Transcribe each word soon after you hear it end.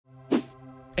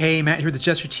Hey, Matt here with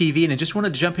Adjuster TV, and I just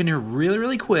wanted to jump in here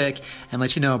really quick and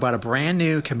let you know about a brand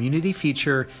new community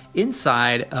feature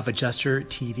inside of Adjuster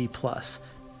TV Plus.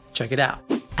 Check it out.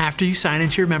 After you sign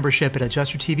into your membership at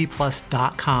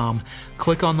AdjusterTVPlus.com,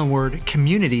 click on the word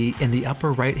Community in the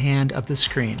upper right hand of the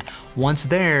screen. Once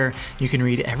there, you can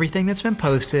read everything that's been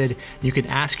posted, you can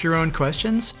ask your own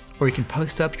questions, or you can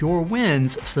post up your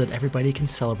wins so that everybody can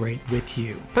celebrate with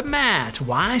you. But Matt,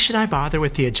 why should I bother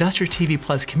with the Adjuster TV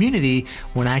Plus community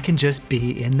when I can just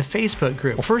be in the Facebook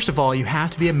group? Well, first of all, you have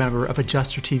to be a member of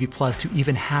Adjuster TV Plus to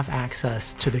even have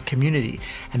access to the community.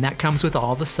 And that comes with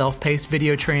all the self-paced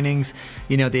video trainings,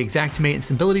 you know, the Xactimate and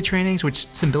Symbility trainings, which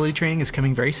Symbility training is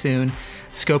coming very soon,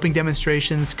 scoping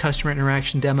demonstrations, customer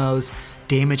interaction demos,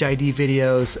 damage ID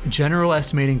videos, general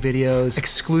estimating videos,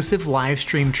 exclusive live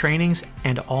stream trainings,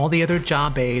 and all the other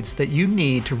job aids that you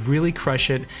need to really crush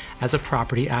it as a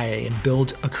property IA and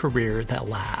build a career that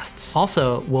lasts.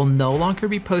 Also, we'll no longer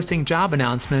be posting job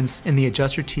announcements in the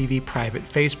Adjuster TV private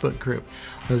Facebook group.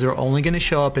 Those are only going to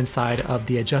show up inside of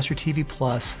the Adjuster TV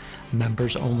Plus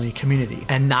members only community.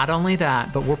 And not only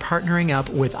that, but we're partnering up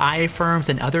with IA firms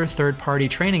and other third-party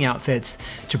training outfits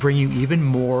to bring you even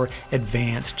more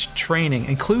advanced training,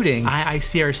 including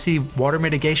IICRC water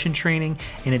mitigation training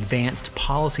and advanced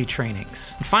policy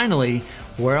trainings. And finally,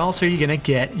 where else are you gonna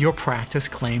get your practice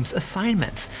claims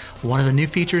assignments? One of the new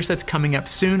features that's coming up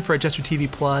soon for Adjuster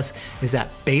TV Plus is that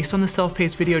based on the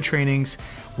self-paced video trainings,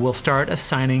 we'll start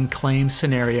assigning claims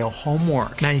scenario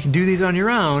homework. Now you can do these on your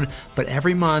own, but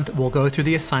every month we'll go through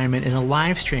the assignment in a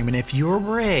live stream, and if you're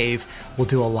brave, we'll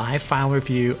do a live file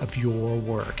review of your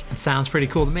work. It sounds pretty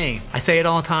cool to me. I say it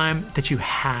all the time that you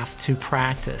have to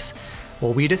practice.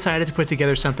 Well, we decided to put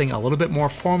together something a little bit more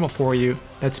formal for you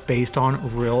that's based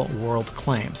on real world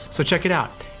claims. So check it out.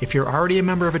 If you're already a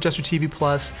member of Adjuster TV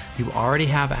Plus, you already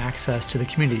have access to the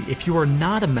community. If you are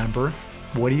not a member,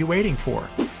 what are you waiting for?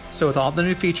 So with all the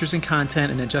new features and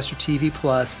content in Adjuster TV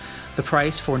Plus, the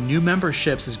price for new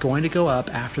memberships is going to go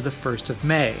up after the 1st of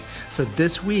May. So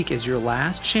this week is your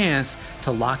last chance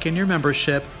to lock in your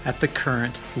membership at the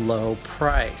current low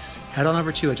price. Head on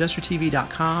over to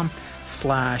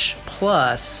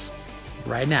adjustertv.com/plus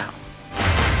right now.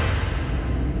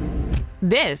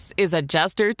 This is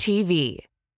Adjuster TV.